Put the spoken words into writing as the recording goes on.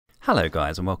Hello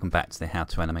guys, and welcome back to the How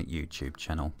to Animate YouTube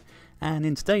channel. And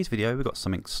in today's video we've got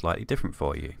something slightly different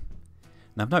for you.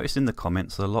 Now I've noticed in the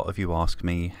comments that a lot of you ask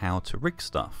me how to rig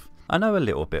stuff. I know a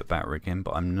little bit about rigging,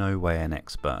 but I'm no way an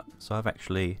expert, so I've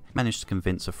actually managed to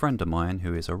convince a friend of mine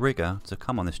who is a rigger to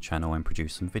come on this channel and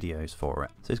produce some videos for it.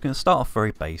 So he's going to start off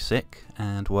very basic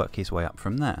and work his way up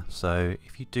from there. So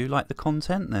if you do like the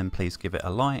content, then please give it a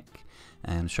like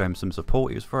and show him some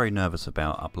support. He was very nervous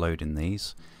about uploading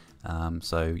these.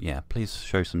 So yeah, please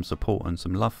show some support and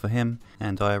some love for him,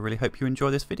 and I really hope you enjoy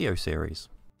this video series.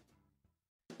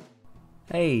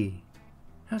 Hey,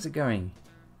 how's it going?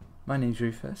 My name's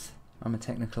Rufus, I'm a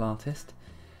technical artist,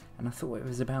 and I thought it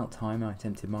was about time I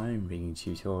attempted my own rigging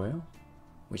tutorial,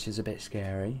 which is a bit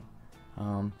scary.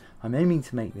 I'm aiming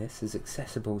to make this as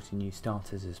accessible to new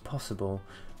starters as possible,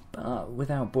 but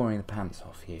without boring the pants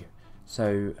off you.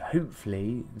 So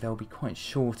hopefully they'll be quite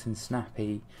short and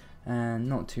snappy, and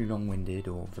not too long-winded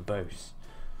or verbose.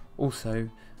 Also,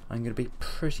 I'm going to be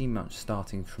pretty much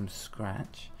starting from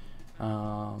scratch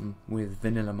with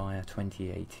Vanilla Maya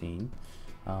 2018,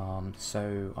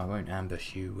 so I won't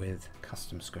ambush you with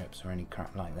custom scripts or any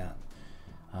crap like that.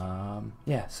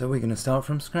 Yeah, so we're going to start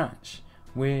from scratch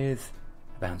with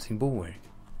a bouncing ball rig,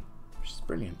 which is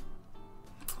brilliant.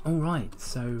 Alright,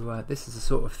 so this is the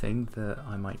sort of thing that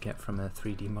I might get from a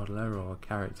 3D modeler or a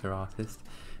character artist,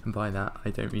 and by that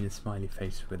I don't mean a smiley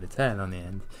face with a tail on the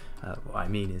end. What I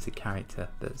mean is a character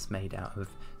that's made out of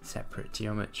separate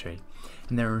geometry.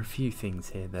 And there are a few things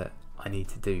here that I need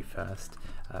to do first.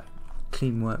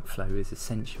 Clean workflow is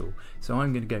essential, so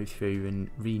I'm going to go through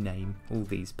and rename all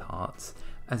these parts,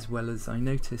 as well as I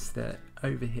noticed that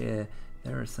over here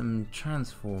there are some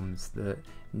transforms that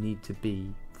need to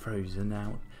be frozen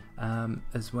out,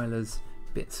 as well as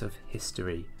bits of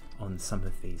history on some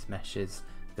of these meshes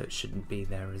that shouldn't be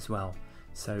there as well.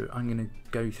 So I'm going to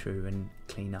go through and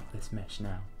clean up this mesh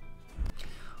now.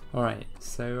 Alright,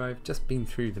 so I've just been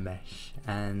through the mesh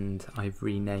and I've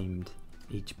renamed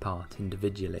each part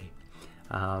individually.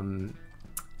 Not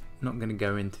going to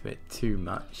go into it too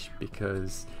much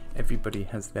because everybody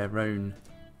has their own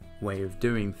way of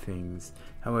doing things.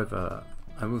 However,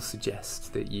 I will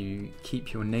suggest that you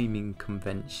keep your naming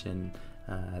convention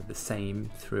the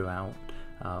same throughout,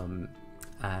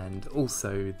 and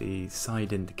also the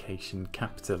side indication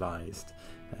capitalized.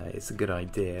 It's a good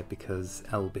idea because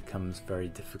L becomes very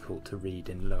difficult to read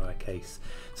in lowercase.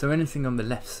 So anything on the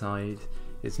left side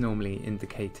is normally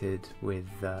indicated with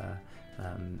a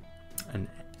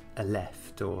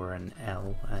left or an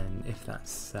L, and if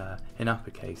that's in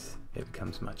uppercase it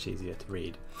becomes much easier to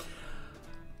read.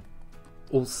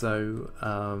 Also,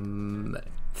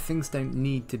 things don't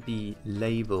need to be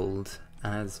labelled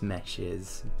as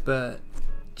meshes, but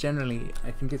generally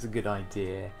I think it's a good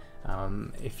idea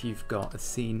if you've got a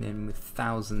scene in with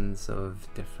thousands of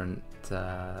different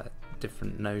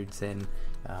nodes in,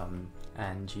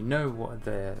 and you know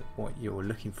what you're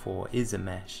looking for is a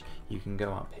mesh. You can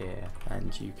go up here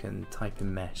and you can type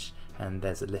in mesh, and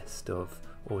there's a list of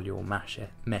all your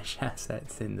mesh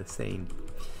assets in the scene.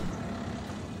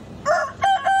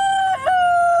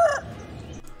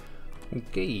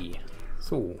 Okay,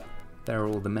 so there are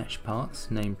all the mesh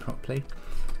parts named properly,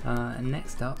 and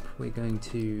next up we're going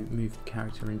to move the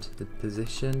character into the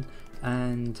position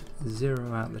and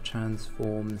zero out the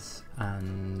transforms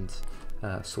and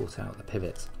sort out the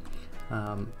pivots.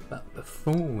 But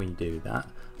before we do that,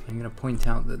 I'm going to point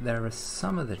out that there are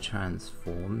some of the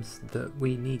transforms that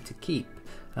we need to keep.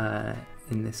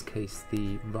 In this case,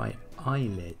 the right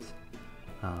eyelid,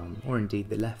 or indeed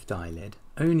the left eyelid,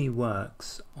 only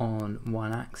works on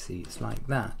one axis like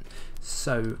that.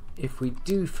 So if we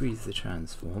do freeze the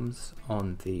transforms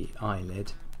on the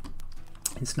eyelid,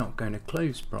 it's not going to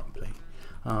close properly.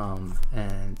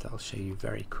 And I'll show you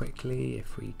very quickly.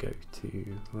 If we go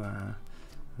to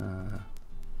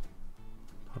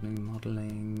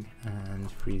modeling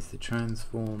and freeze the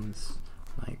transforms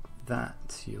like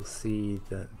that, you'll see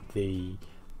that the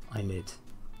eyelid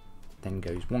then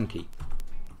goes wonky.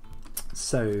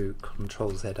 So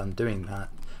Control Z undoing that.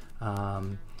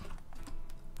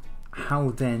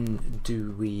 How then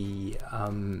do we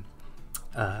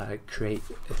create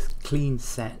a clean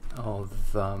set of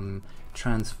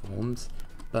transforms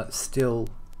but still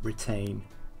retain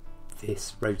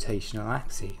this rotational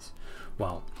axis?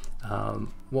 Well,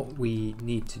 what we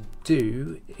need to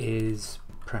do is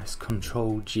press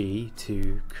Ctrl G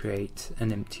to create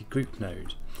an empty group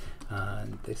node,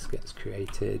 and this gets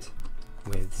created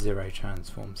with 0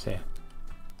 transforms here.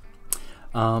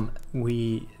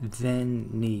 We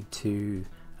then need to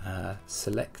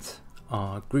select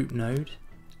our group node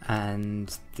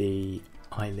and the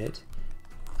eyelid,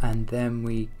 and then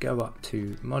we go up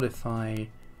to modify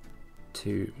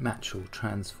to match all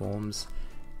transforms,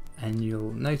 and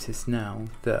you'll notice now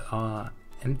that our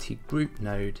empty group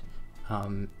node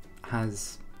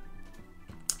has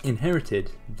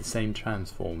inherited the same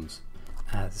transforms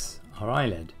as our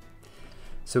eyelid.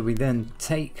 So we then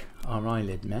take our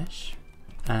eyelid mesh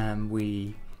and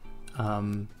we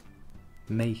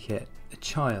make it a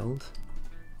child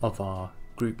of our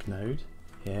group node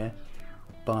here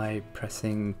by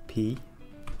pressing P,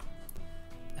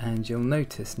 and you'll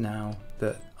notice now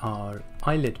that our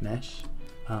eyelid mesh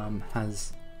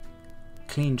has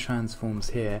clean transforms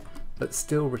here, but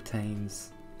still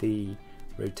retains the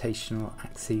rotational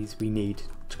axes we need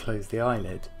to close the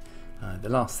eyelid. The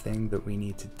last thing that we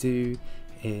need to do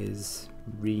is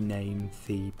rename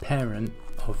the parent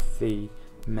of the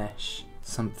mesh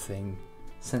something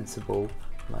sensible,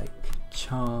 like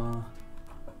char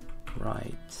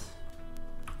right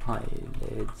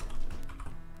eyelid,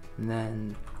 and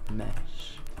then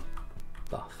mesh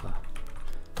buffer,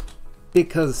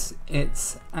 because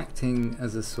it's acting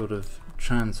as a sort of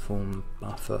transform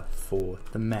buffer for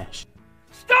the mesh.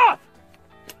 Stop!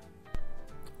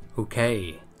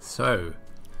 Okay, so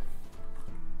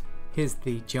here's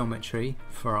the geometry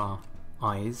for our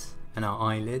eyes and our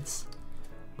eyelids,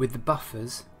 with the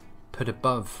buffers put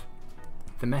above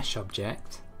the mesh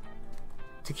object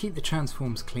to keep the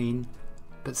transforms clean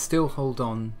but still hold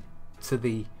on to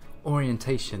the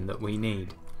orientation that we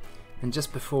need. And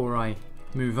just before I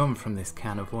move on from this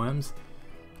can of worms,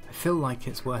 I feel like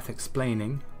it's worth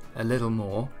explaining a little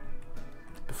more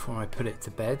before I put it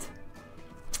to bed.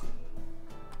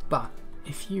 But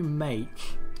if you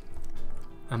make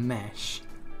a mesh,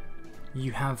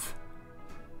 you have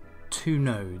two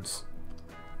nodes.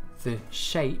 The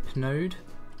shape node,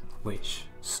 which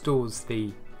stores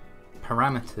the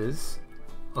parameters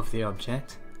of the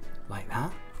object, like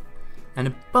that, and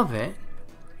above it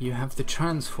you have the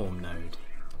transform node.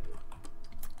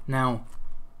 Now,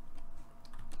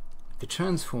 the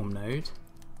transform node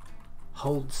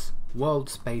holds world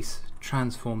space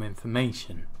transform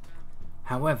information.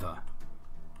 However,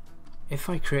 if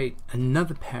I create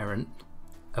another parent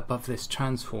above this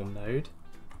transform node,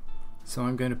 so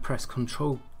I'm going to press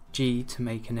Ctrl G to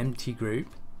make an empty group,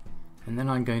 and then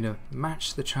I'm going to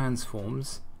match the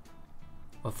transforms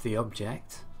of the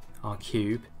object, our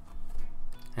cube,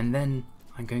 and then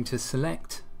I'm going to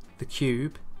select the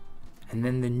cube and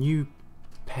then the new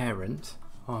parent,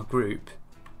 our group.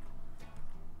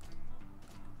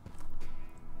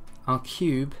 Our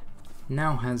cube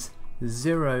now has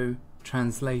 0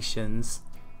 translations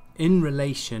in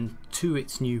relation to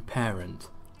its new parent.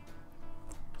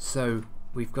 So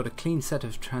we've got a clean set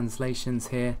of translations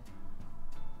here,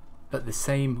 but the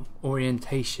same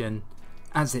orientation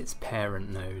as its parent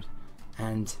node.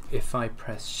 And if I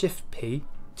press Shift P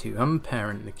to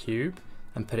unparent the cube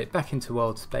and put it back into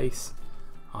world space,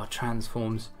 our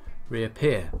transforms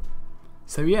reappear.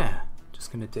 So yeah,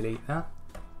 just going to delete that.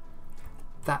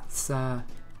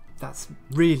 That's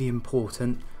really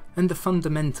important, and the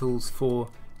fundamentals for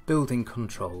building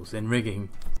controls in rigging.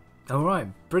 Alright,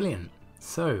 brilliant.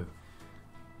 So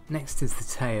next is the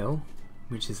tail,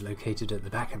 which is located at the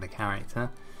back of the character,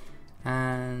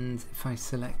 and if I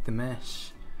select the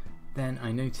mesh, then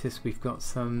I notice we've got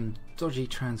some dodgy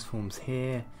transforms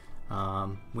here,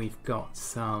 we've got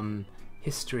some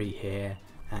history here,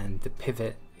 and the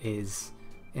pivot is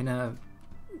in a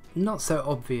not so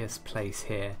obvious place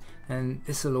here, and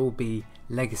this will all be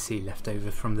legacy left over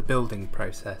from the building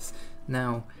process.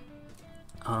 Now,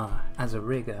 as a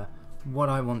rigger, what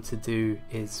I want to do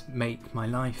is make my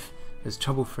life as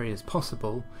trouble-free as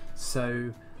possible,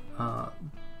 so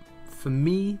for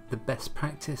me the best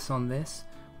practice on this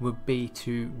would be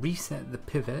to reset the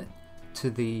pivot to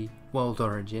the world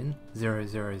origin 0,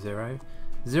 0, 0,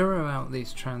 zero out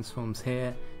these transforms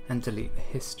here and delete the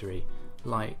history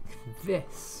like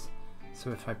this.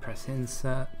 So if I press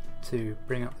insert to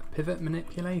bring up the pivot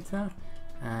manipulator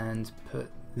and put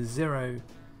 0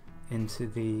 into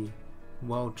the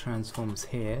world transforms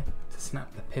here to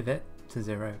snap the pivot to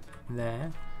 0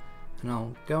 there, and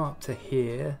I'll go up to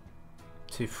here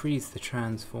to freeze the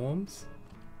transforms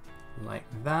like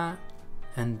that,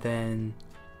 and then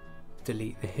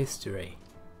delete the history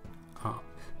up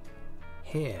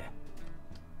here.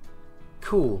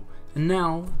 Cool, and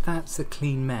now that's a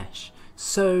clean mesh.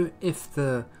 So if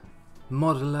the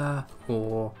modeler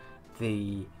or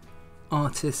the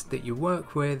artist that you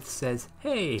work with says,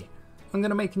 hey, I'm going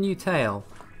to make a new tail,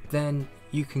 then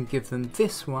you can give them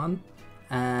this one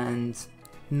and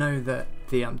know that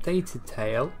the updated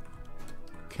tail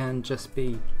can just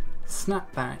be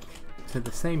snapped back to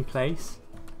the same place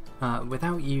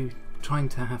without you trying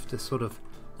to have to sort of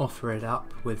offer it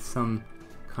up with some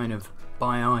kind of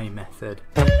by eye method.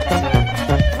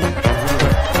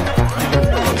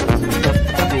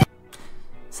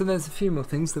 So there's a few more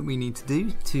things that we need to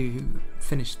do to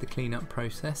finish the cleanup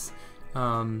process.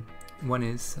 One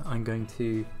is I'm going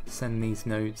to send these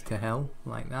nodes to hell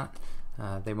like that.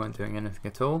 They weren't doing anything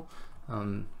at all,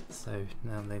 so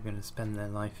now they're going to spend their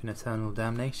life in eternal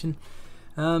damnation.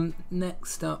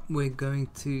 Next up, we're going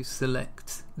to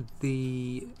select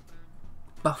the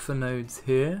buffer nodes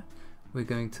here. We're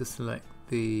going to select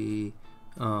the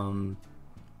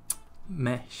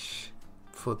mesh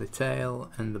for the tail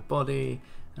and the body,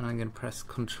 and I'm going to press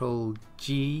Ctrl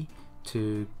G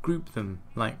to group them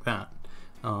like that.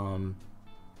 Then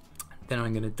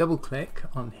I'm going to double click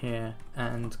on here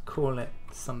and call it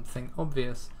something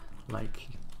obvious like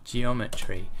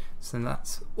geometry. So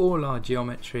that's all our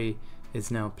geometry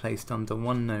is now placed under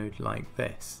one node like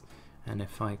this, and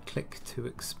if I click to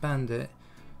expand it,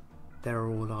 there are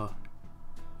all our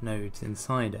nodes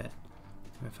inside it.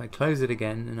 If I close it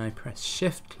again and I press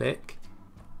shift click,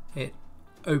 it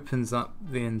opens up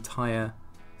the entire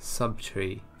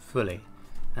subtree fully.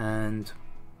 And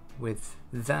with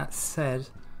that said,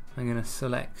 I'm going to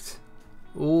select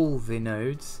all the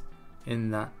nodes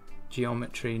in that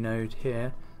geometry node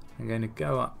here. I'm going to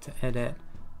go up to edit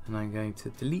and I'm going to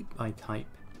delete by type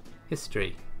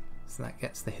history, so that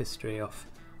gets the history off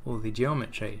all the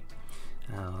geometry.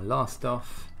 Last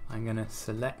off, I'm going to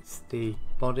select the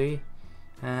body,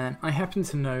 and I happen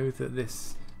to know that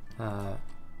this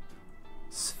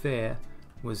sphere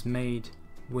was made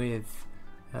with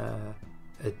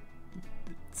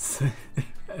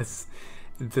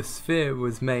the sphere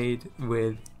was made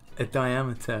with a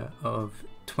diameter of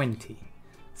 20,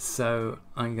 so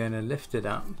I'm going to lift it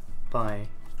up by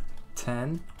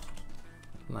 10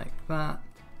 like that,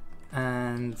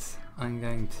 and I'm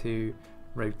going to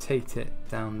rotate it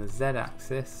down the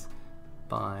z-axis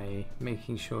by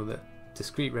making sure that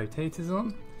discrete rotate is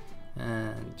on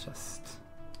and just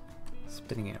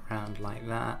spinning it around like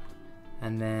that,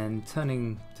 and then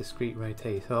turning discrete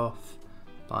rotate off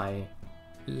by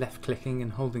left clicking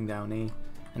and holding down E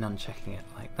and unchecking it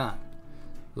like that.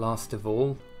 Last of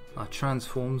all, our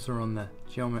transforms are on the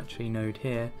geometry node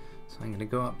here, so I'm going to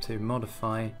go up to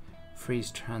modify,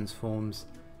 freeze transforms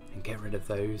and get rid of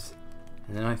those,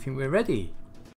 and then I think we're ready.